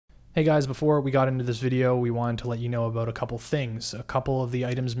Hey guys, before we got into this video, we wanted to let you know about a couple things. A couple of the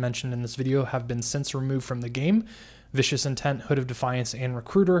items mentioned in this video have been since removed from the game. Vicious Intent, Hood of Defiance, and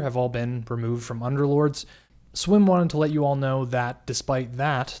Recruiter have all been removed from Underlords. Swim wanted to let you all know that despite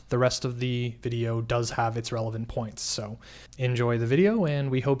that, the rest of the video does have its relevant points. So enjoy the video, and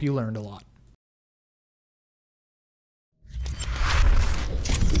we hope you learned a lot.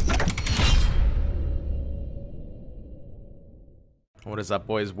 What is up,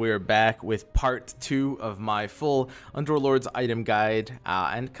 boys? We're back with part 2 of my full Underlords item guide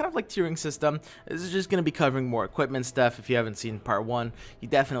and kind of like tiering system. This is just going to be covering more equipment stuff. If you haven't seen part 1, you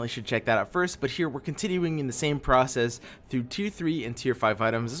definitely should check that out first. But here we're continuing in the same process through tier 3 and tier 5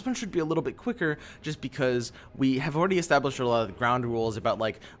 items. This one should be a little bit quicker just because we have already established a lot of the ground rules about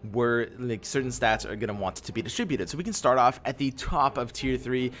like where like certain stats are going to want to be distributed. So we can start off at the top of tier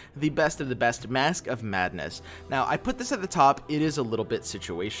 3, the best of the best, Mask of Madness. Now I put this at the top. It is a little bit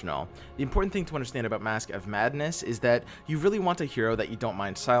situational. The important thing to understand about Mask of Madness is that you really want a hero that you don't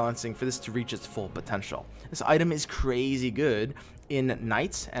mind silencing for this to reach its full potential. This item is crazy good in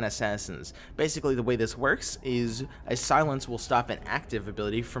Knights and Assassins. Basically, the way this works is a silence will stop an active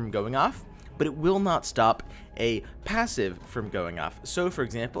ability from going off, but it will not stop a passive from going off. So for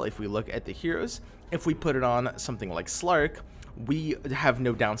example, if we look at the heroes, if we put it on something like Slark, we have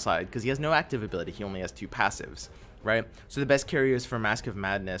no downside because he has no active ability, he only has 2 passives. Right? So the best carriers for Mask of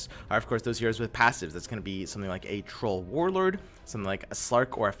Madness are, of course, those heroes with passives. That's going to be something like a Troll Warlord, something like a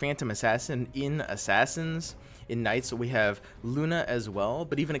Slark or a Phantom Assassin in Assassins. In Knights, we have Luna as well,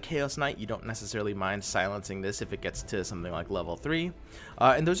 but even a Chaos Knight, you don't necessarily mind silencing this if it gets to something like level 3.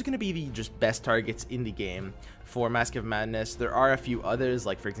 And those are going to be the just best targets in the game for Mask of Madness. There are a few others,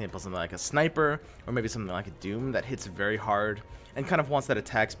 like for example, something like a Sniper, or maybe something like a Doom that hits very hard and kind of wants that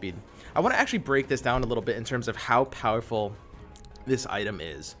attack speed. I want to actually break this down a little bit in terms of how powerful this item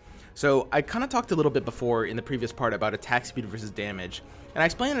is. So I kind of talked a little bit before in the previous part about attack speed versus damage, and I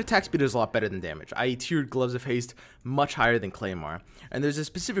explained that attack speed is a lot better than damage. I tiered Gloves of Haste much higher than Claymore, and there's a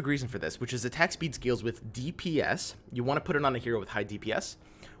specific reason for this, which is attack speed scales with DPS. You want to put it on a hero with high DPS,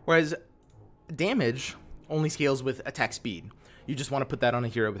 whereas damage only scales with attack speed. You just want to put that on a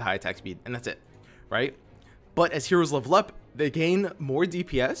hero with high attack speed, and that's it, right? But as heroes level up, they gain more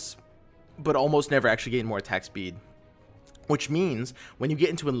DPS, but almost never actually gain more attack speed. Which means when you get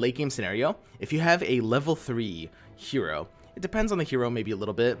into a late game scenario, if you have a level 3 hero, it depends on the hero maybe a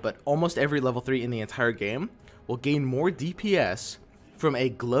little bit, but almost every level 3 in the entire game will gain more DPS from a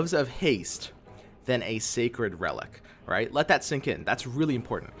Gloves of Haste than a Sacred Relic, right? Let that sink in. That's really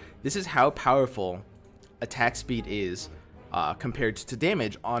important. This is how powerful attack speed is compared to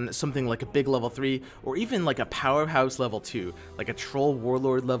damage on something like a big level 3 or even like a powerhouse level 2, like a Troll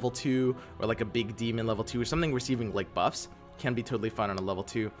Warlord level 2 or like a big demon level 2 or something receiving like buffs can be totally fun on a level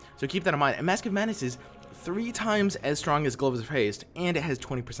 2. So keep that in mind. And Mask of Madness is 3 times as strong as Gloves of Haste, and it has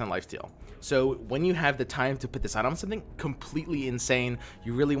 20% lifesteal. So when you have the time to put this out on something completely insane,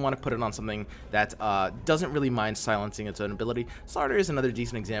 you really want to put it on something that doesn't really mind silencing its own ability. Starter is another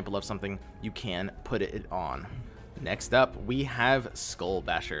decent example of something you can put it on. Next up, we have Skull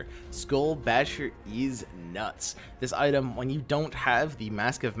Basher. Skull Basher is nuts. This item, when you don't have the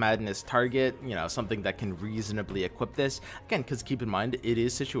Mask of Madness target, you know, something that can reasonably equip this, again, because keep in mind, it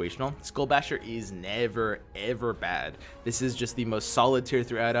is situational. Skull Basher is never, ever bad. This is just the most solid tier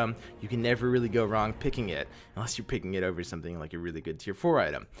 3 item. You can never really go wrong picking it, unless you're picking it over something like a really good tier 4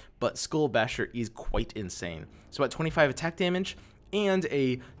 item. But Skull Basher is quite insane. So at 25 attack damage, and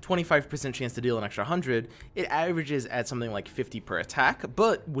a 25% chance to deal an extra 100, it averages at something like 50 per attack,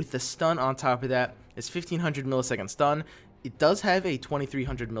 but with the stun on top of that, it's 1500 millisecond stun. It does have a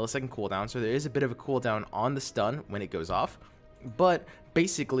 2300 millisecond cooldown, so there is a bit of a cooldown on the stun when it goes off, but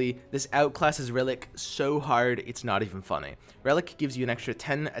basically this outclasses Relic so hard it's not even funny. Relic gives you an extra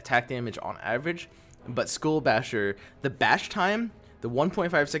 10 attack damage on average, but Skull Basher, the bash time, the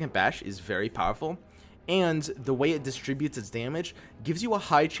 1.5 second bash is very powerful, and the way it distributes its damage gives you a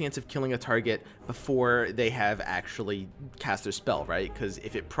high chance of killing a target before they have actually cast their spell, right? Because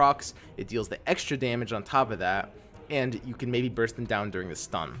if it procs, it deals the extra damage on top of that, and you can maybe burst them down during the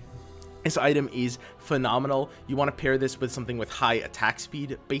stun. This item is phenomenal. You want to pair this with something with high attack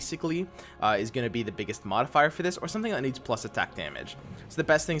speed, basically, is going to be the biggest modifier for this, or something that needs plus attack damage. So the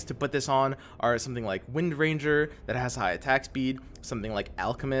best things to put this on are something like Wind Ranger that has high attack speed, something like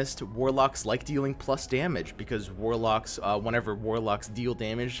Alchemist. Warlocks like dealing plus damage because Warlocks, whenever Warlocks deal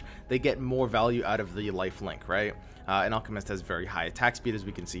damage, they get more value out of the life link, right? And Alchemist has very high attack speed, as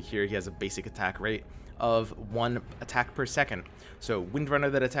we can see here. He has a basic attack rate of 1 attack per second. So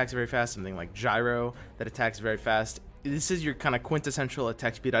Windrunner that attacks very fast, something like Gyro that attacks very fast, this is your kind of quintessential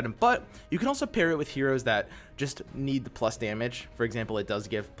attack speed item, but you can also pair it with heroes that just need the plus damage. For example, it does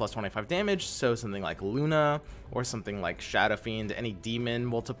give plus 25 damage, so something like Luna or something like Shadow Fiend, any demon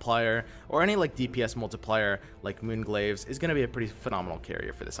multiplier, or any like DPS multiplier like Moonglaves is going to be a pretty phenomenal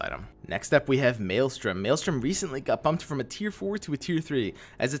carrier for this item. Next up, we have Maelstrom. Maelstrom recently got bumped from a tier 4 to a tier 3.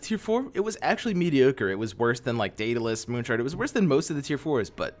 As a tier 4, it was actually mediocre. It was worse than like Daedalus, Moonshard. It was worse than most of the tier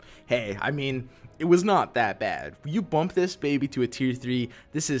 4s, but hey, I mean, it was not that bad. You bump this baby to a tier 3,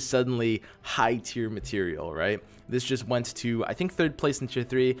 this is suddenly high tier material, right? This just went to, I think, 3rd place in tier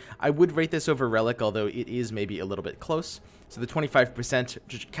 3. I would rate this over Relic, although it is maybe a little bit close. So the 25%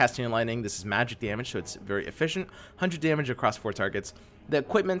 just casting and lightning, this is magic damage, so it's very efficient. 100 damage across 4 targets. The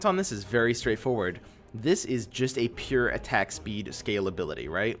equipment on this is very straightforward. This is just a pure attack speed scalability,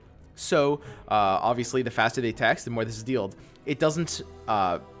 right? So obviously the faster they attack, the more this is dealt. It doesn't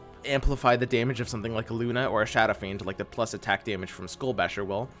amplify the damage of something like a Luna or a Shadow Fiend, like the plus attack damage from Skullbasher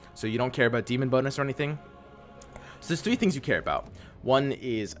will. So you don't care about demon bonus or anything. So there's 3 things you care about. One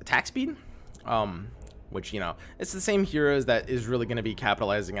is attack speed, which, you know, it's the same heroes that is really going to be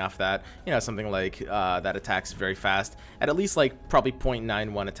capitalizing off that. You know, something like that attacks very fast, at least like probably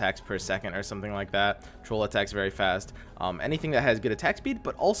 0.91 attacks per second or something like that. Troll attacks very fast. Anything that has good attack speed,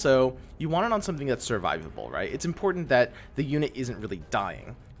 but also you want it on something that's survivable, right? It's important that the unit isn't really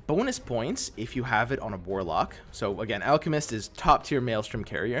dying. Bonus points if you have it on a Warlock. So again, Alchemist is top tier Maelstrom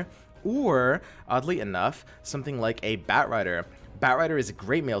carrier, or oddly enough, something like a Batrider. Batrider is a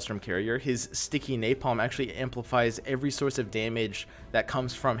great Maelstrom carrier. His sticky napalm actually amplifies every source of damage that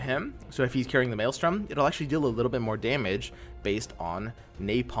comes from him. So if he's carrying the Maelstrom, it'll actually deal a little bit more damage based on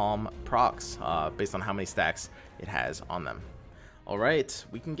napalm procs, based on how many stacks it has on them. Alright,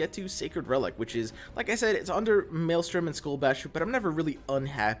 we can get to Sacred Relic, which is, like I said, it's under Maelstrom and Skullbasher, but I'm never really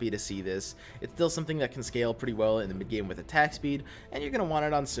unhappy to see this. It's still something that can scale pretty well in the mid-game with attack speed, and you're going to want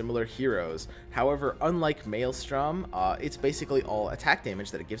it on similar heroes. However, unlike Maelstrom, it's basically all attack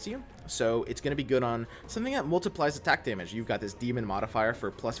damage that it gives you, so it's going to be good on something that multiplies attack damage. You've got this demon modifier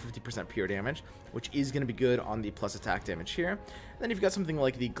for plus 50% pure damage, which is going to be good on the plus attack damage here. Then you've got something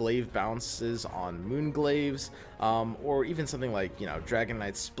like the glaive bounces on Moonglaves, or even something like, you know, Dragon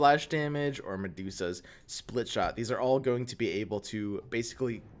Knight's splash damage or Medusa's split shot. These are all going to be able to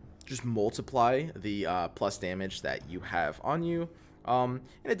basically just multiply the plus damage that you have on you. In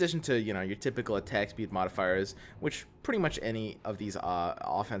addition to, you know, your typical attack speed modifiers, which pretty much any of these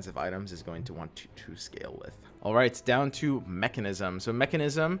offensive items is going to want to scale with. Alright, down to Mechanism. So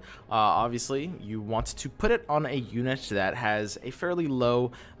Mechanism, obviously, you want to put it on a unit that has a fairly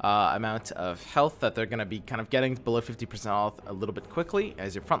low amount of health, that they're going to be kind of getting below 50% health a little bit quickly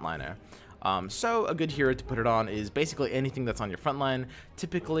as your frontliner. So a good hero to put it on is basically anything that's on your front line.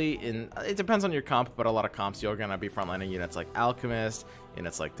 Typically, it depends on your comp, but a lot of comps you're gonna be frontlining units like Alchemist,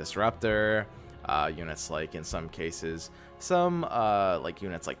 units like Disruptor, units like, in some cases, some like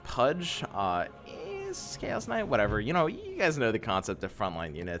units like Pudge, Chaos Knight, whatever. You know, you guys know the concept of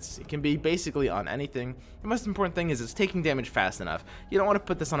frontline units. It can be basically on anything. The most important thing is it's taking damage fast enough. You don't want to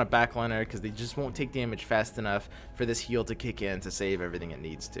put this on a backliner because they just won't take damage fast enough for this heal to kick in to save everything it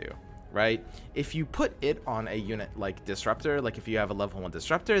needs to. Right? If you put it on a unit like Disruptor, like if you have a level 1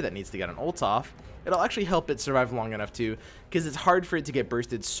 Disruptor that needs to get an ult off, it'll actually help it survive long enough too, because it's hard for it to get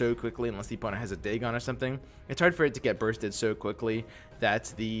bursted so quickly unless the opponent has a Dagon or something. It's hard for it to get bursted so quickly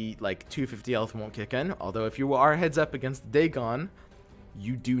that the like 250 health won't kick in, although if you are heads up against the Dagon,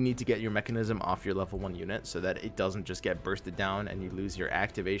 you do need to get your Mechanism off your level 1 unit so that it doesn't just get bursted down and you lose your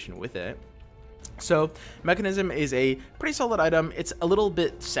activation with it. So Mechanism is a pretty solid item. It's a little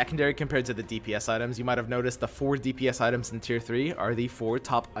bit secondary compared to the DPS items. You might have noticed the 4 DPS items in tier 3 are the 4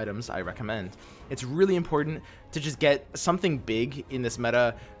 top items I recommend. It's really important to just get something big in this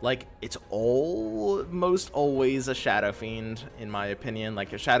meta. Like, it's almost always a Shadow Fiend, in my opinion.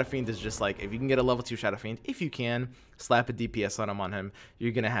 Like, a Shadow Fiend is just like, if you can get a level 2 Shadow Fiend, if you can, slap a DPS on him,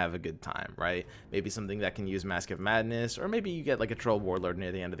 you're gonna have a good time, right? Maybe something that can use Mask of Madness, or maybe you get like a Troll Warlord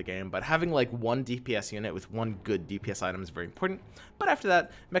near the end of the game, but having like one DPS unit with one good DPS item is very important. But after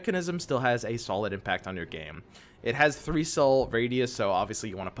that, Mechanism still has a solid impact on your game. It has 3 cell radius, so obviously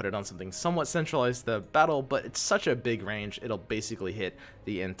you want to put it on something somewhat centralized the battle, but it's such a big range, it'll basically hit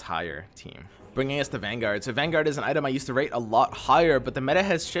the entire team. Bringing us to Vanguard. So Vanguard is an item I used to rate a lot higher, but the meta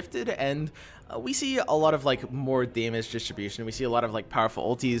has shifted, and we see a lot of like more damage distribution. We see a lot of like powerful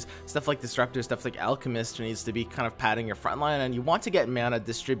ultis, stuff like Disruptor, stuff like Alchemist needs to be kind of padding your front line, and you want to get mana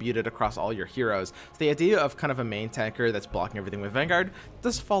distributed across all your heroes. So the idea of kind of a main tanker that's blocking everything with Vanguard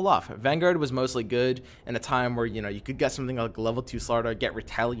does fall off. Vanguard was mostly good in a time where, you know, you could get something like level 2 Slardar, get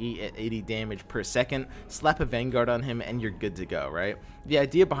Retaliate at 80 damage per second, slap a Vanguard on him, and you're good to go, right? The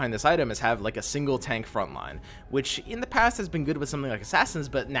idea behind this item is have like a single tank front line, which in the past has been good with something like Assassins,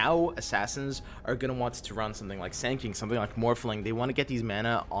 but now Assassins are going to want to run something like Sanking, something like Morphling. They want to get these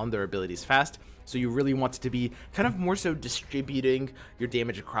mana on their abilities fast, so you really want it to be kind of more so distributing your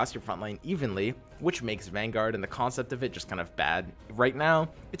damage across your front line evenly, which makes Vanguard and the concept of it just kind of bad. Right now,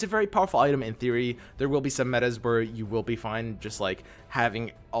 it's a very powerful item in theory. There will be some metas where you will be fine just like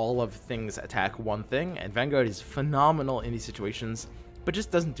having all of things attack one thing, and Vanguard is phenomenal in these situations, but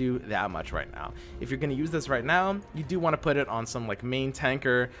just doesn't do that much right now. If you're going to use this right now, you do want to put it on some like main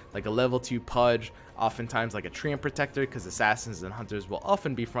tanker, like a level 2 Pudge, oftentimes like a Treant Protector, because Assassins and Hunters will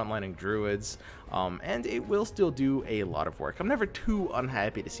often be frontlining Druids, and it will still do a lot of work. I'm never too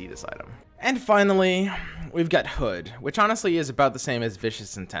unhappy to see this item. And finally, we've got Hood, which honestly is about the same as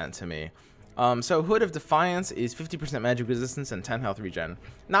Vicious Intent to me. So Hood of Defiance is 50% magic resistance and 10 health regen.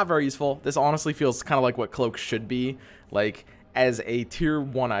 Not very useful. This honestly feels kind of like what Cloak should be. Like, as a tier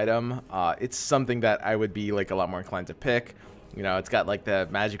 1 item, it's something that I would be like a lot more inclined to pick. You know, it's got like the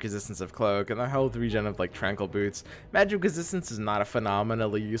magic resistance of Cloak and the health regen of like Tranquil Boots. Magic resistance is not a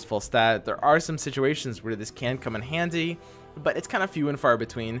phenomenally useful stat. There are some situations where this can come in handy, but it's kind of few and far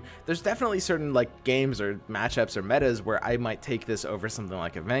between. There's definitely certain like games or matchups or metas where I might take this over something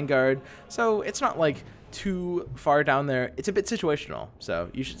like a Vanguard, so it's not like too far down there. It's a bit situational, so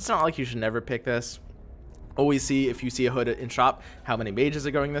it's not like you should never pick this. Always see, if you see a Hood in shop, how many mages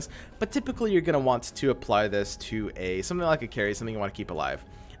are going this, but typically you're going to want to apply this to something like a carry, something you want to keep alive.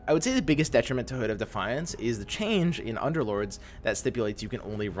 I would say the biggest detriment to Hood of Defiance is the change in Underlords that stipulates you can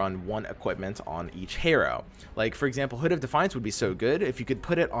only run one equipment on each hero. Like, for example, Hood of Defiance would be so good if you could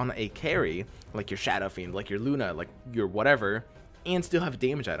put it on a carry, like your Shadow Fiend, like your Luna, like your whatever, and still have a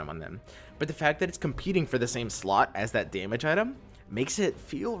damage item on them. But the fact that it's competing for the same slot as that damage item makes it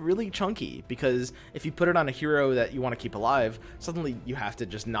feel really chunky, because if you put it on a hero that you want to keep alive, suddenly you have to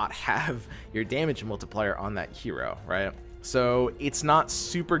just not have your damage multiplier on that hero, right? So it's not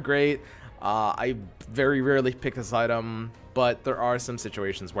super great. I very rarely pick this item, but there are some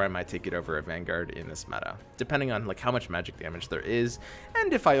situations where I might take it over a Vanguard in this meta, depending on like how much magic damage there is,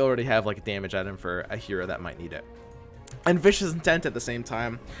 and if I already have like a damage item for a hero that might need it. And Vicious Intent at the same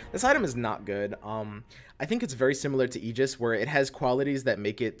time. This item is not good. I think it's very similar to Aegis, where it has qualities that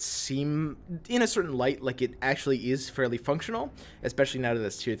make it seem in a certain light like it actually is fairly functional, especially now that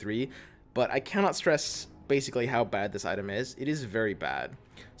it's tier 3. But I cannot stress basically how bad this item is. It is very bad.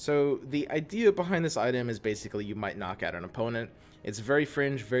 So the idea behind this item is basically you might knock out an opponent. It's very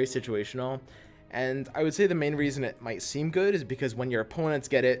fringe, very situational. And I would say the main reason it might seem good is because when your opponents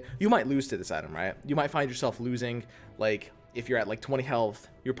get it, you might lose to this item, right? You might find yourself losing, like, if you're at like 20 health,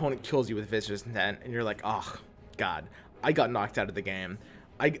 your opponent kills you with Vicious Intent, and you're like, oh, God, I got knocked out of the game.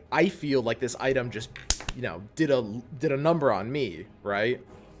 I feel like this item just, you know, did a number on me, right?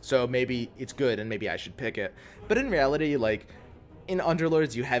 So maybe it's good and maybe I should pick it. But in reality, like, in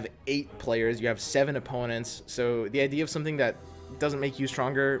Underlords, you have 8 players, you have 7 opponents, so the idea of something that doesn't make you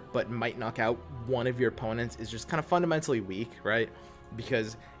stronger but might knock out one of your opponents is just kind of fundamentally weak, right?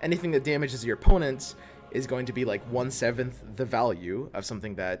 Because anything that damages your opponents is going to be like 1/7 the value of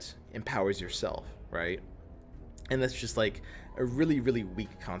something that empowers yourself, right? And that's just like a really, really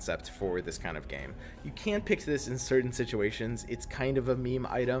weak concept for this kind of game. You can pick this in certain situations. It's kind of a meme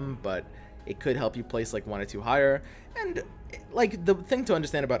item, but it could help you place like 1 or 2 higher. And like the thing to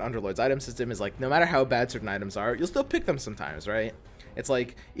understand about Underlord's item system is like no matter how bad certain items are, you'll still pick them sometimes, right? It's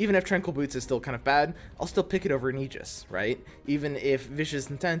like, even if Tranquil Boots is still kind of bad, I'll still pick it over an Aegis, right? Even if Vicious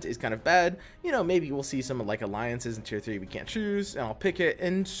Intent is kind of bad, you know, maybe we'll see some like alliances in tier 3 we can't choose, and I'll pick it,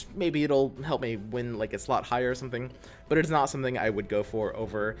 and maybe it'll help me win like a slot higher or something, but it's not something I would go for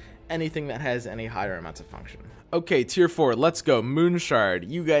over anything that has any higher amounts of function. Okay, tier 4, let's go. Moonshard.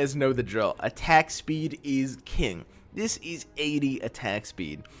 You guys know the drill. Attack speed is king. This is 80 attack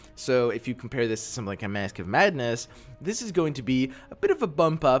speed. So if you compare this to something like a Mask of Madness, this is going to be a bit of a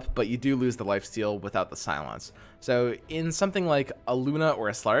bump up, but you do lose the lifesteal without the silence. So in something like a Luna or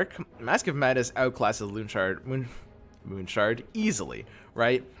a Slark, Mask of Madness outclasses Moonshard easily,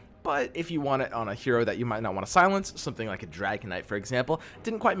 right? But if you want it on a hero that you might not want to silence, something like a Dragon Knight, for example,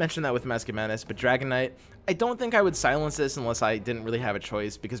 didn't quite mention that with Mask of Madness, but Dragon Knight, I don't think I would silence this unless I didn't really have a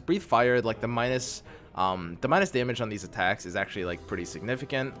choice, because Breathe Fire, like the minus damage on these attacks is actually like pretty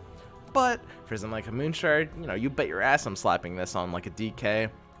significant. But for something like a Moonshard, you know, you bet your ass I'm slapping this on like a DK.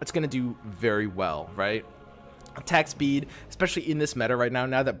 It's going to do very well, right? Attack speed, especially in this meta right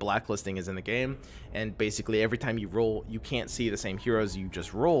now that blacklisting is in the game, and basically every time you roll, you can't see the same heroes you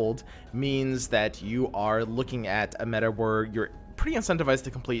just rolled, means that you are looking at a meta where you're pretty incentivized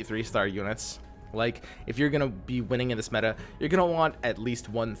to complete 3-star units. Like, if you're going to be winning in this meta, you're going to want at least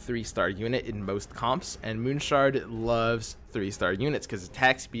one 3-star unit in most comps, and Moonshard loves 3-star units because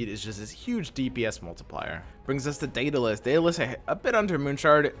attack speed is just this huge DPS multiplier. Brings us to Daedalus. Daedalus a bit under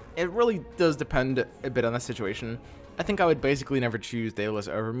Moonshard. It really does depend a bit on the situation. I think I would basically never choose Daedalus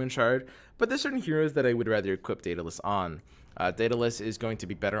over Moonshard, but there's certain heroes that I would rather equip Daedalus on. Daedalus is going to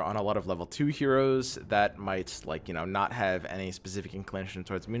be better on a lot of level 2 heroes that might, like, you know, not have any specific inclination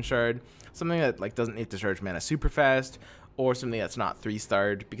towards Moonshard. Something that, like, doesn't need to charge mana super fast, or something that's not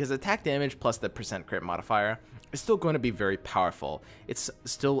 3-starred, because attack damage plus the % crit modifier is still going to be very powerful. It's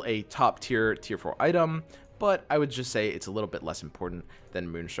still a top tier 4 item, but I would just say it's a little bit less important than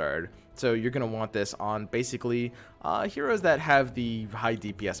Moonshard. So you're going to want this on basically heroes that have the high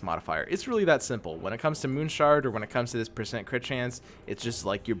DPS modifier. It's really that simple. When it comes to Moonshard or when it comes to this % crit chance, it's just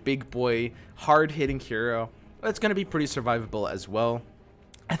like your big boy, hard-hitting hero. It's going to be pretty survivable as well.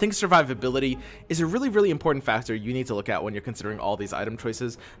 I think survivability is a really important factor you need to look at when you're considering all these item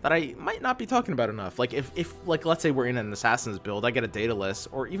choices that I might not be talking about enough. Like if like, let's say we're in an Assassin's build, I get a Daedalus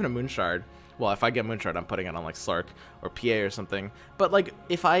or even a Moonshard. Well, if I get Moonshard, I'm putting it on like Slark or PA or something. But like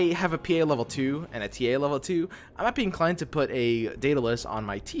if I have a PA level 2 and a TA level 2, I might be inclined to put a Daedalus on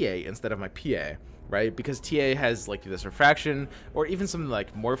my TA instead of my PA. Right, because TA has like this refraction, or even something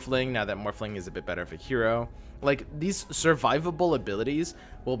like Morphling, now that Morphling is a bit better of a hero. Like, these survivable abilities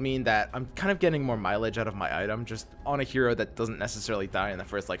will mean that I'm kind of getting more mileage out of my item just on a hero that doesn't necessarily die in the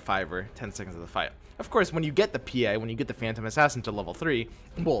first like 5 or 10 seconds of the fight. Of course, when you get the PA, when you get the Phantom Assassin to level 3,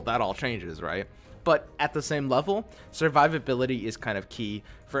 well, that all changes, right? But at the same level, survivability is kind of key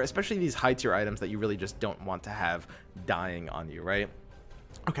for especially these high tier items that you really just don't want to have dying on you, right?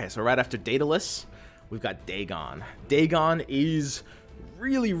 Okay, so right after Daedalus, we've got Dagon. Dagon is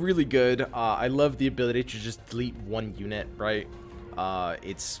really good. I love the ability to just delete one unit, right?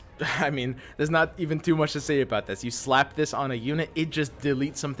 I mean, there's not even too much to say about this. You slap this on a unit, it just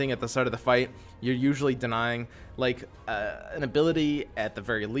deletes something at the start of the fight. You're usually denying, like, an ability at the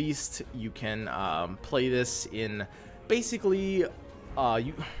very least. You can play this in basically...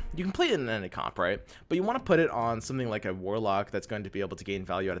 you can play it in any comp, right? But you want to put it on something like a Warlock that's going to be able to gain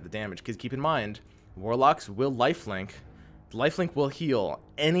value out of the damage. Because keep in mind, Warlocks will lifelink. Lifelink will heal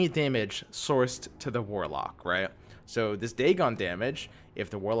any damage sourced to the Warlock, right? So this Dagon damage, if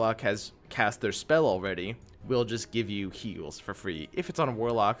the Warlock has cast their spell already, will just give you heals for free if it's on a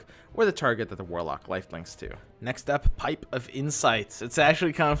Warlock or the target that the Warlock lifelinks to. Next up, Pipe of Insights. It's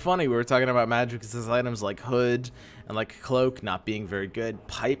actually kind of funny. We were talking about magic resist items like Hood and like Cloak not being very good.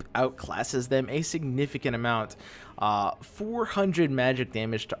 Pipe outclasses them a significant amount. 400 magic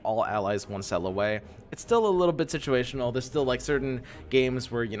damage to all allies 1 cell away. It's still a little bit situational. There's still like certain games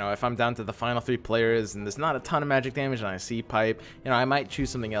where, you know, if I'm down to the final 3 players and there's not a ton of magic damage and I see Pipe, you know, I might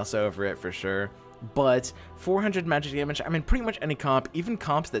choose something else over it for sure. But 400 magic damage, I mean, pretty much any comp, even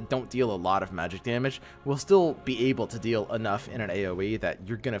comps that don't deal a lot of magic damage, will still be able to deal enough in an AoE that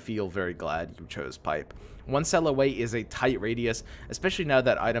you're going to feel very glad you chose Pipe. 1 cell away is a tight radius, especially now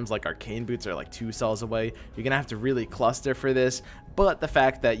that items like Arcane Boots are like 2 cells away. You're going to have to really cluster for this, but the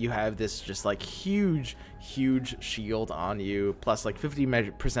fact that you have this just like huge shield on you, plus like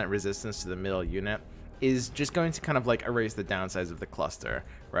 50% resistance to the middle unit, is just going to kind of like erase the downsides of the cluster,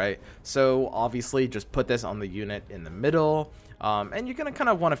 right? So obviously just put this on the unit in the middle, and you're gonna kind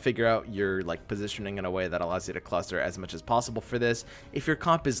of want to figure out your like positioning in a way that allows you to cluster as much as possible for this. If your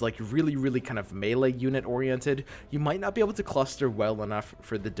comp is like really kind of melee unit oriented, you might not be able to cluster well enough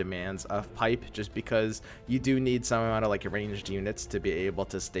for the demands of Pipe, just because you do need some amount of like ranged units to be able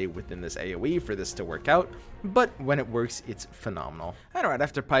to stay within this AoE for this to work out. But when it works, it's phenomenal. Alright,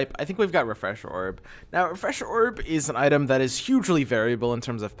 after Pipe, I think we've got Refresher Orb. Now, Refresher Orb is an item that is hugely variable in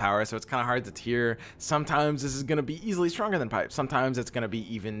terms of power, so it's kind of hard to tier. Sometimes this is going to be easily stronger than Pipe. Sometimes it's going to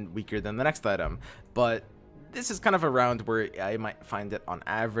be even weaker than the next item. But this is kind of around where I might find it on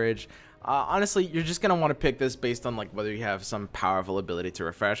average. Honestly, you're just going to want to pick this based on like whether you have some powerful ability to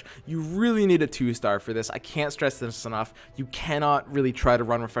refresh. You really need a 2-star for this. I can't stress this enough. You cannot really try to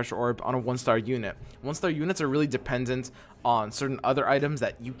run Refresher Orb on a 1-star unit. 1-star units are really dependent on certain other items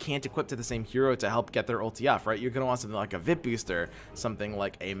that you can't equip to the same hero to help get their ulti off, right? You're going to want something like a VIP booster, something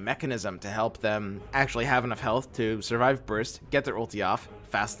like a mechanism to help them actually have enough health to survive burst, get their ulti off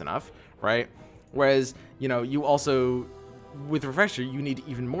fast enough, right? Whereas, you know, you also with Refresher, you need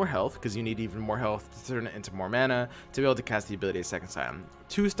even more health, because you need even more health to turn it into more mana to be able to cast the ability a second time.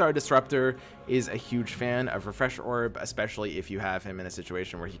 2-star Disruptor is a huge fan of Refresher Orb, especially if you have him in a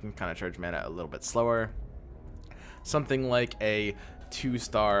situation where he can kind of charge mana a little bit slower. Something like a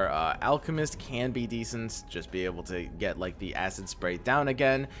 2-star Alchemist can be decent, just be able to get like the acid spray down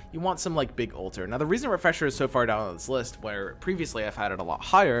again. You want some like big altar. Now the reason Refresher is so far down on this list, where previously I've had it a lot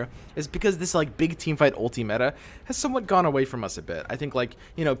higher, is because this like big teamfight ulti meta has somewhat gone away from us a bit. I think like,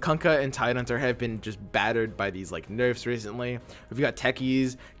 you know, Kunkka and Tidehunter have been just battered by these like nerfs recently. We've got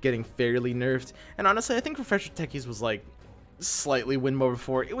Techies getting fairly nerfed, and honestly I think Refresher Techies was like slightly win mode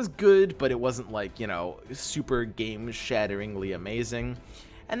before. It was good, but it wasn't like, you know, super game shatteringly amazing.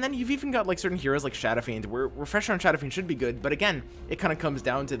 And then you've even got like certain heroes like Shadowfiend, where Refresher on Shadowfiend should be good, but again, it kind of comes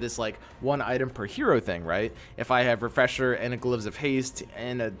down to this like one item per hero thing, right? If I have Refresher and a Gloves of Haste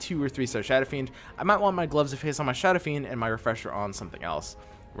and a 2 or 3-star Shadowfiend, I might want my Gloves of Haste on my Shadowfiend and my Refresher on something else,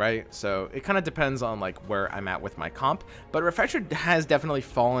 right? So it kind of depends on like where I'm at with my comp, but Refresher has definitely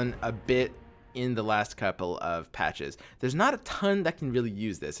fallen a bit in the last couple of patches. There's not a ton that can really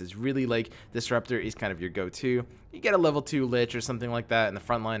use this. It's really like Disruptor is kind of your go-to. You get a level 2 Lich or something like that in the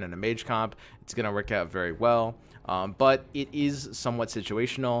front line and a mage comp, it's gonna work out very well. But it is somewhat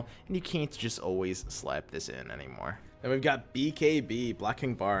situational, and you can't just always slap this in anymore. Then we've got BKB, Black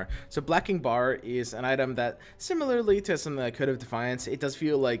King Bar. So Black King Bar is an item that, similarly to something like Code of Defiance, it does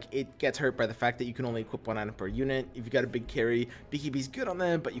feel like it gets hurt by the fact that you can only equip one item per unit. If you've got a big carry, BKB's good on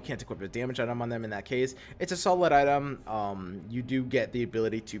them, but you can't equip a damage item on them in that case. It's a solid item. You do get the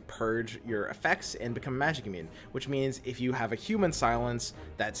ability to purge your effects and become magic immune, which means if you have a human silence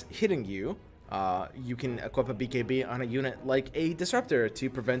that's hitting you, you can equip a BKB on a unit like a Disruptor to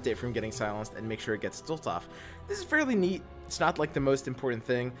prevent it from getting silenced and make sure it gets stilt off. This is fairly neat. It's not like the most important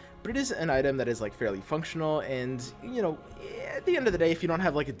thing, but it is an item that is like fairly functional, and you know, at the end of the day, if you don't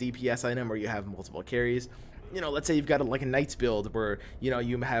have like a DPS item or you have multiple carries, you know, let's say you've got like a Knights build where, you know,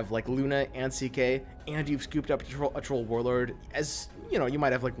 you have like Luna and CK and you've scooped up a troll Warlord, as you know, you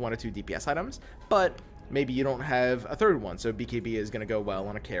might have like 1 or 2 DPS items, but maybe you don't have a third one, so BKB is going to go well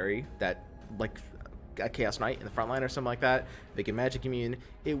on a carry that like a Chaos Knight in the front line or something like that. They get magic immune.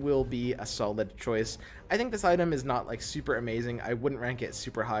 It will be a solid choice. I think this item is not like super amazing. I wouldn't rank it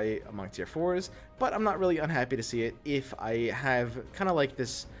super high among tier 4s, but I'm not really unhappy to see it if I have kind of like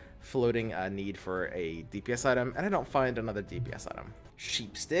this floating need for a DPS item and I don't find another DPS item.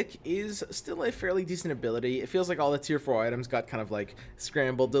 Sheepstick is still a fairly decent ability. It feels like all the tier 4 items got kind of like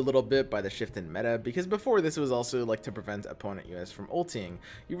scrambled a little bit by the shift in meta, because before this was also like to prevent opponent units from ulting.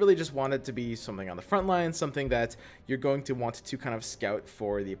 You really just want it to be something on the front line, something that you're going to want to kind of scout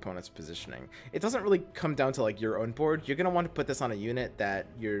for the opponent's positioning. It doesn't really come down to like your own board. You're going to want to put this on a unit that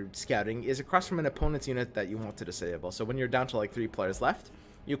you're scouting is across from an opponent's unit that you want to disable. So when you're down to like 3 players left,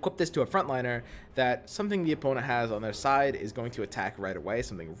 you equip this to a frontliner that something the opponent has on their side is going to attack right away,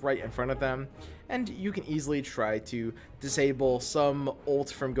 something right in front of them, and you can easily try to disable some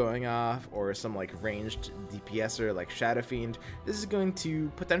ult from going off or some like ranged DPSer like Shadowfiend. This is going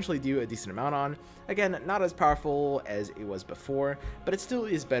to potentially do a decent amount on. Again, not as powerful as it was before, but it still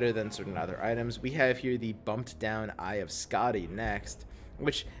is better than certain other items. We have here the bumped down Eye of Scotty next,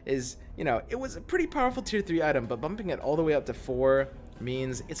 which is, you know, it was a pretty powerful tier 3 item, but bumping it all the way up to 4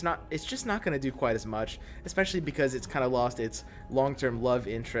 means it's just not going to do quite as much, especially because it's kind of lost its long-term love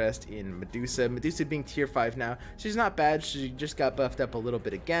interest in Medusa. Medusa being tier 5 now, she's not bad. She just got buffed up a little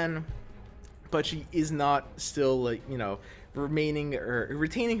bit again, but she is not still, like, you know,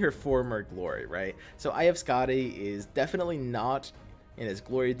 retaining her former glory, right? So Eye of Scotty is definitely not in its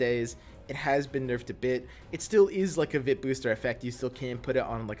glory days. It has been nerfed a bit. It still is like a VIP booster effect. You still can put it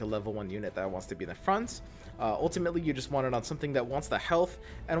on like a level 1 unit that wants to be in the front. Ultimately, you just want it on something that wants the health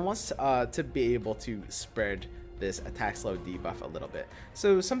and wants to be able to spread this attack slow debuff a little bit.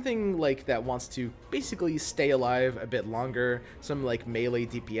 So something like that wants to basically stay alive a bit longer. Some like melee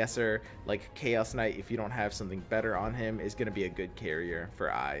DPSer like Chaos Knight, if you don't have something better on him, is going to be a good carrier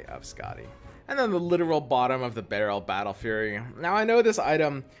for Eye of Scotty. And then the literal bottom of the barrel, Battle Fury. Now I know this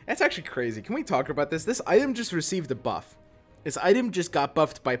item, it's actually crazy. Can we talk about this? This item just received a buff. This item just got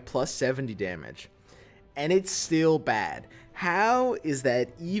buffed by plus 70 damage. And it's still bad. How is that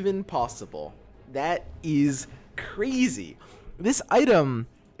even possible? That is crazy. This item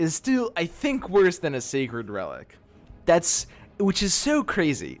is still, I think, worse than a Sacred Relic. Which is so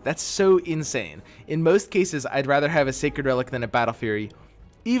crazy. That's so insane. In most cases, I'd rather have a Sacred Relic than a Battle Fury,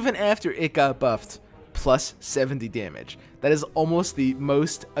 even after it got buffed plus 70 damage. That is almost the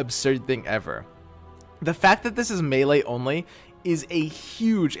most absurd thing ever. The fact that this is melee only is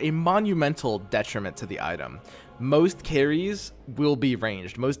a monumental detriment to the item. Most carries will be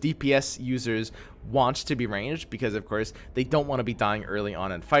ranged. Most DPS users want to be ranged because, of course, they don't want to be dying early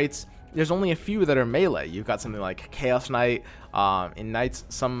on in fights. There's only a few that are melee. You've got something like Chaos Knight, in Knights,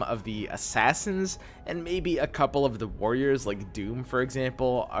 some of the Assassins, and maybe a couple of the Warriors, like Doom, for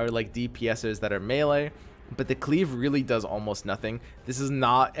example, are like DPSers that are melee. But the cleave really does almost nothing. This is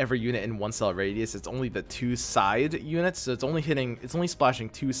not every unit in 1 cell radius. It's only the 2 side units, so it's only splashing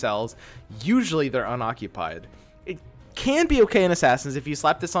 2 cells. Usually they're unoccupied. It can be okay in Assassins. If you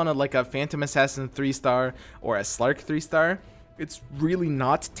slap this on like a Phantom Assassin 3-star or a Slark 3-star, it's really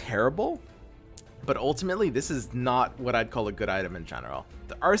not terrible. But ultimately, this is not what I'd call a good item in general.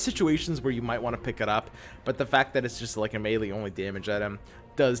 There are situations where you might want to pick it up, but the fact that it's just like a melee only damage item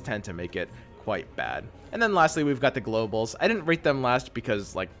does tend to make it quite bad. And then lastly, we've got the globals. I didn't rate them last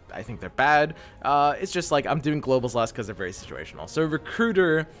because like I think they're bad. It's just like I'm doing globals last because they're very situational. So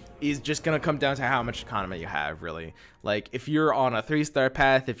Recruiter is just gonna come down to how much economy you have, really. Like if you're on a 3-star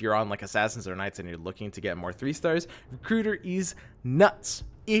path, if you're on like Assassins or Knights and you're looking to get more 3-stars, Recruiter is nuts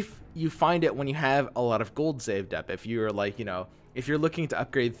if you find it when you have a lot of gold saved up. If you're like, you know, if you're looking to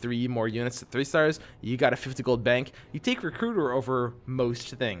upgrade 3 more units to 3-stars, you got a 50 gold bank, you take Recruiter over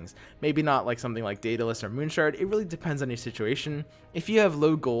most things. Maybe not like something like Daedalus or Moonshard. It really depends on your situation. If you have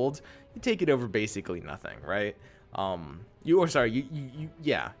low gold, you take it over basically nothing, right? You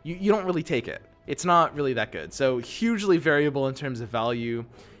don't really take it. It's not really that good. So hugely variable in terms of value.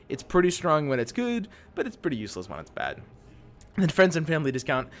 It's pretty strong when it's good, but it's pretty useless when it's bad. And then friends and family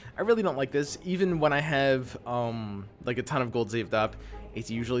discount, I really don't like this. Even when I have like a ton of gold saved up,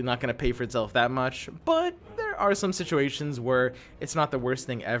 it's usually not going to pay for itself that much. But there are some situations where it's not the worst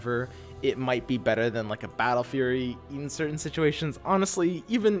thing ever. It might be better than like a Battle Fury in certain situations. Honestly,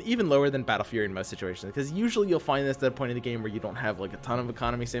 even lower than Battle Fury in most situations, because usually you'll find this at a point in the game where you don't have like a ton of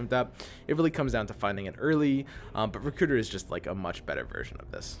economy saved up. It really comes down to finding it early. But Recruiter is just like a much better version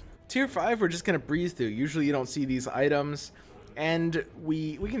of this. Tier 5, we're just going to breeze through. Usually you don't see these items. And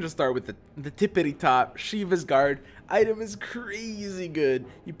we can just start with the tippity top. Shiva's Guard item is crazy good.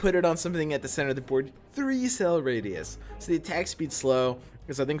 You put it on something at the center of the board, 3 cell radius. So the attack speed slow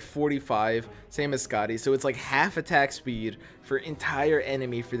is I think 45, same as Scotty. So it's like half attack speed for entire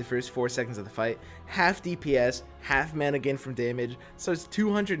enemy for the first 4 seconds of the fight. Half DPS, half mana gain from damage. So it's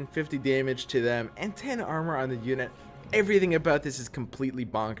 250 damage to them and 10 armor on the unit. Everything about this is completely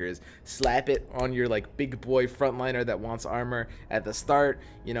bonkers. Slap it on your like big boy frontliner that wants armor at the start.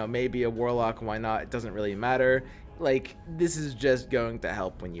 You know, maybe a warlock, why not? It doesn't really matter. Like, this is just going to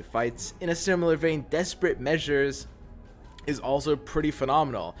help when you fight. In a similar vein, Desperate Measures is also pretty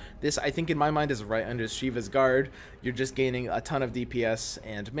phenomenal. This, I think in my mind, is right under Shiva's Guard. You're just gaining a ton of DPS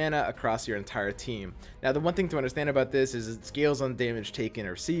and mana across your entire team. Now, the one thing to understand about this is it scales on damage taken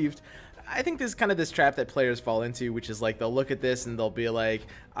or received. I think there's kind of this trap that players fall into, which is like they'll look at this and they'll be like,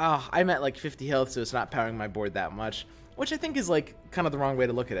 oh, I'm at like 50 health, so it's not powering my board that much. Which I think is like kind of the wrong way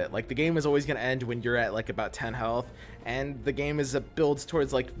to look at it. Like the game is always going to end when you're at like about 10 health, and the game is builds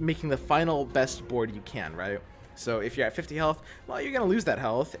towards like making the final best board you can, right? So if you're at 50 health, well, you're going to lose that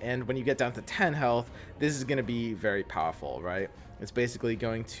health, and when you get down to 10 health, this is going to be very powerful, right? It's basically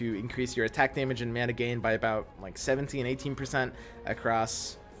going to increase your attack damage and mana gain by about like 17, 18%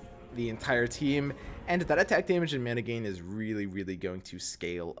 across the entire team, and that attack damage and mana gain is really going to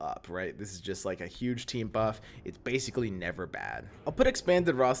scale up, right? This is just like a huge team buff. It's basically never bad. I'll put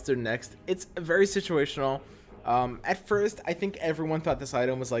expanded roster next. It's very situational. At first, I think everyone thought this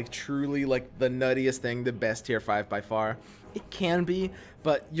item was like truly like the nuttiest thing, the best tier 5 by far. It can be,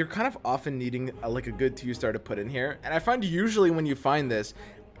 but you're kind of often needing like a good 2-star to put in here. And I find usually when you find this,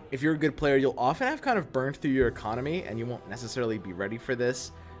 if you're a good player, you'll often have kind of burned through your economy and you won't necessarily be ready for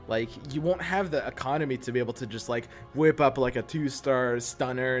this. Like, you won't have the economy to be able to just like whip up like a 2-star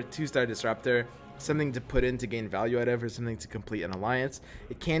stunner, 2-star disruptor, something to put in to gain value out of, or something to complete an alliance.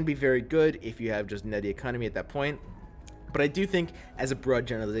 It can be very good if you have just nutty economy at that point. But I do think, as a broad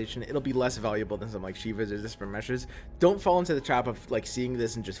generalization, it'll be less valuable than something like Shiva's or Desperate Measures. Don't fall into the trap of like seeing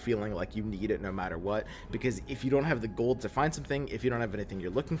this and just feeling like you need it no matter what. Because if you don't have the gold to find something, if you don't have anything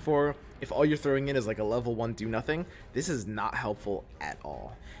you're looking for, if all you're throwing in is like a level 1 do nothing, this is not helpful at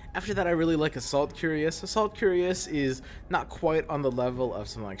all. After that, I really like Assault Curious. Assault Curious is not quite on the level of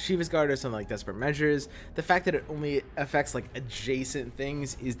something like Shiva's Guard or something like Desperate Measures. The fact that it only affects like adjacent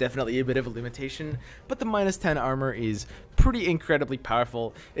things is definitely a bit of a limitation, but the minus 10 armor is pretty incredibly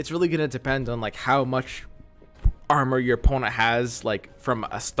powerful. It's really going to depend on like how much armor your opponent has like from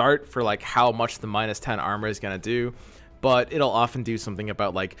a start for like how much the minus 10 armor is going to do, but it'll often do something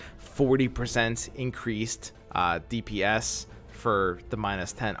about like 40% increased DPS for the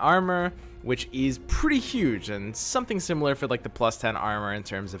 -10 armor, which is pretty huge, and something similar for like the +10 armor in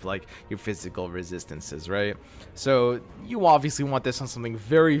terms of like your physical resistances, right? So you obviously want this on something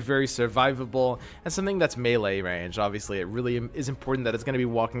very, very survivable and something that's melee range. Obviously, it really is important that it's going to be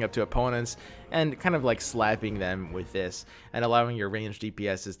walking up to opponents and kind of like slapping them with this and allowing your ranged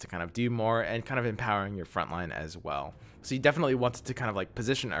DPSs to kind of do more and kind of empowering your frontline as well. So you definitely want to kind of like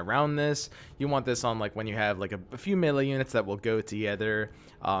position around this. You want this on like when you have like a few melee units that will go together.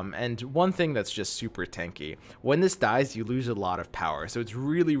 And one thing that's just super tanky, when this dies, you lose a lot of power. So it's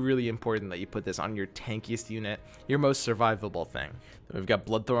really, really important that you put this on your tankiest unit, your most survivable thing. Then we've got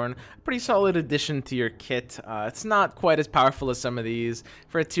Bloodthorn, a pretty solid addition to your kit. It's not quite as powerful as some of these.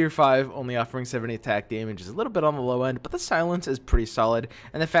 For a tier 5, only offering 70 attack damage is a little bit on the low end, but the silence is pretty solid.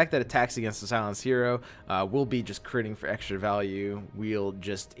 And the fact that attacks against the silenced hero will be just critting for extra value will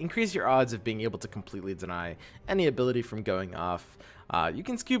just increase your odds of being able to completely deny any ability from going off. You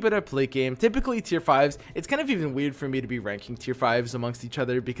can scoop it up late game. Typically tier 5s, it's kind of even weird for me to be ranking tier 5s amongst each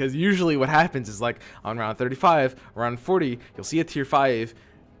other, because usually what happens is like on round 35, around 40, you'll see a tier 5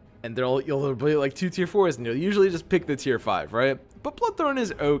 and you'll be like 2 tier 4s and you'll usually just pick the tier 5, right? But Bloodthorn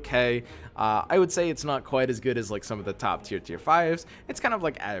is okay. I would say it's not quite as good as like some of the top tier 5s. It's kind of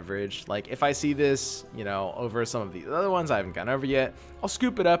like average. Like if I see this, you know, over some of the other ones I haven't gone over yet, I'll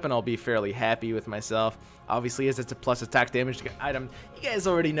scoop it up and I'll be fairly happy with myself. Obviously, as it's a plus attack damage item, you guys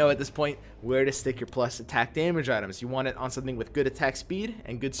already know at this point where to stick your plus attack damage items. You want it on something with good attack speed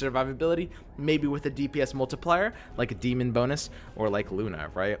and good survivability, maybe with a DPS multiplier like a demon bonus or like Luna,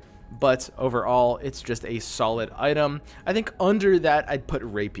 right? But overall, it's just a solid item. I think under that, I'd put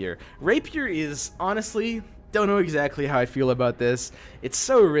Rapier. Rapier is, honestly, don't know exactly how I feel about this. It's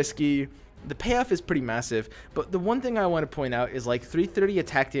so risky. The payoff is pretty massive, but the one thing I want to point out is like 330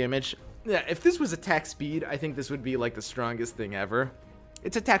 attack damage. Yeah, if this was attack speed, I think this would be like the strongest thing ever.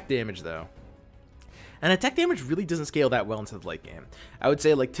 It's attack damage though. And attack damage really doesn't scale that well into the late game. I would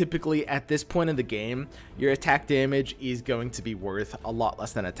say like typically at this point in the game, your attack damage is going to be worth a lot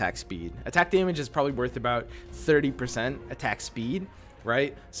less than attack speed. Attack damage is probably worth about 30% attack speed,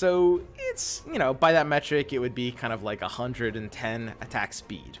 right? So it's, you know, by that metric, it would be kind of like 110 attack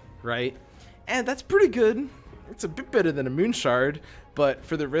speed, right? And that's pretty good. It's a bit better than a Moon Shard, but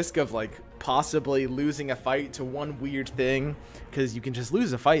for the risk of like possibly losing a fight to one weird thing, because you can just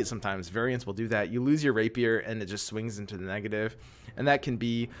lose a fight sometimes, variants will do that. You lose your Rapier and it just swings into the negative, and that can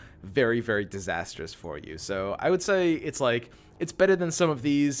be very, very disastrous for you. So I would say it's like, it's better than some of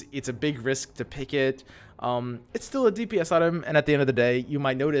these. It's a big risk to pick it. It's still a DPS item, and at the end of the day, you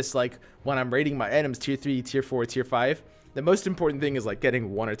might notice like when I'm rating my items tier 3, tier 4, tier 5, the most important thing is like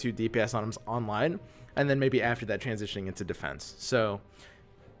getting 1 or 2 DPS items online, and then maybe after that transitioning into defense. So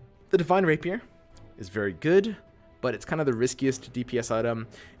the Divine Rapier is very good, but it's kind of the riskiest DPS item,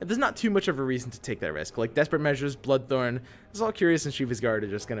 and there's not too much of a reason to take that risk. Like Desperate Measures, Bloodthorn, Zalcurious, and Shiva's Guard are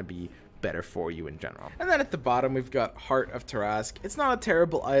just going to be better for you in general. And then at the bottom, we've got Heart of Tarask. It's not a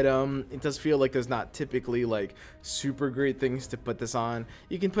terrible item. It does feel like there's not typically like super great things to put this on.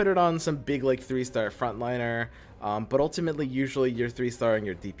 You can put it on some big like 3-star frontliner, but ultimately usually you're 3-starring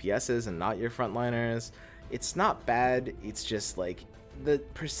your DPSs and not your frontliners. It's not bad. It's just like the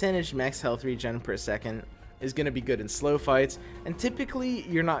percentage max health regen per second is going to be good in slow fights, and typically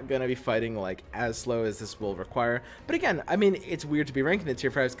you're not going to be fighting like as slow as this will require. But again, I mean, it's weird to be ranking the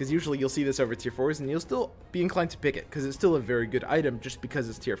tier 5s because usually you'll see this over tier 4s and you'll still be inclined to pick it because it's still a very good item just because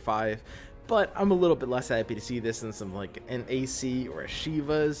it's tier 5. But I'm a little bit less happy to see this than some like an AC or a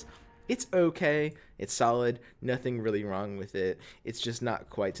Shiva's. It's okay, it's solid, nothing really wrong with it. It's just not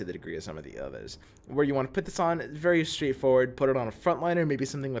quite to the degree of some of the others. Where you want to put this on, it's very straightforward. Put it on a frontliner, maybe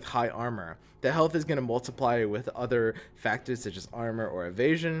something with high armor. The health is going to multiply with other factors such as armor or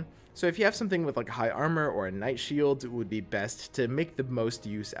evasion. So if you have something with like high armor or a night shield, it would be best to make the most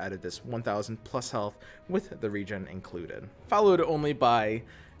use out of this 1000 plus health with the regen included. Followed only by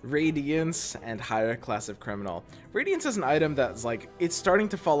Radiance and higher class of criminal. Radiance is an item that's like, it's starting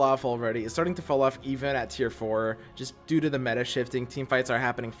to fall off already. It's starting to fall off even at tier 4 just due to the meta shifting. Team fights are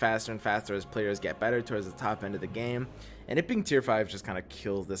happening faster and faster as players get better towards the top end of the game, and it being tier 5 just kind of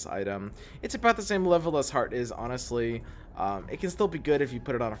kills this item. It's about the same level as Heart is, honestly. It can still be good if you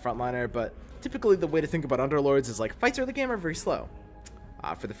put it on a frontliner, but typically the way to think about Underlords is like fights early game are very slow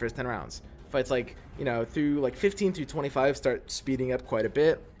for the first 10 rounds. Fights like, you know, through like 15 through 25 start speeding up quite a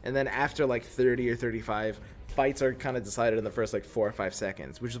bit, and then after like 30 or 35, fights are kind of decided in the first like 4 or 5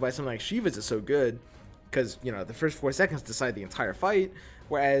 seconds, which is why something like Shiva's is so good, because, you know, the first 4 seconds decide the entire fight,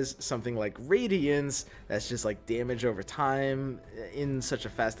 whereas something like Radiance, that's just like damage over time in such a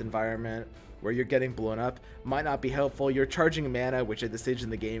fast environment, where you're getting blown up might not be helpful. You're charging mana, which at this stage in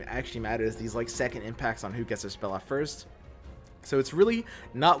the game actually matters. These like second impacts on who gets their spell off first. So it's really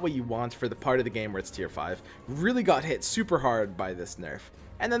not what you want for the part of the game where it's tier 5. Really got hit super hard by this nerf.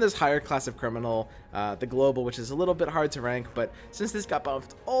 And then there's higher class of criminal, the global, which is a little bit hard to rank, but since this got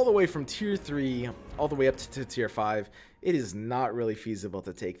buffed all the way from tier 3 all the way up to tier 5, it is not really feasible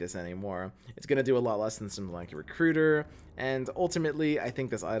to take this anymore. It's going to do a lot less than something like a recruiter, and ultimately I think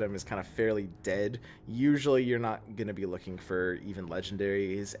this item is kind of fairly dead. Usually you're not going to be looking for even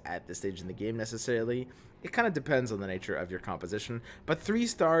legendaries at this stage in the game necessarily. It kind of depends on the nature of your composition, but 3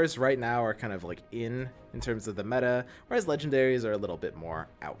 stars right now are kind of like in terms of the meta, whereas legendaries are a little bit more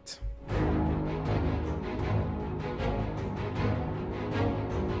out.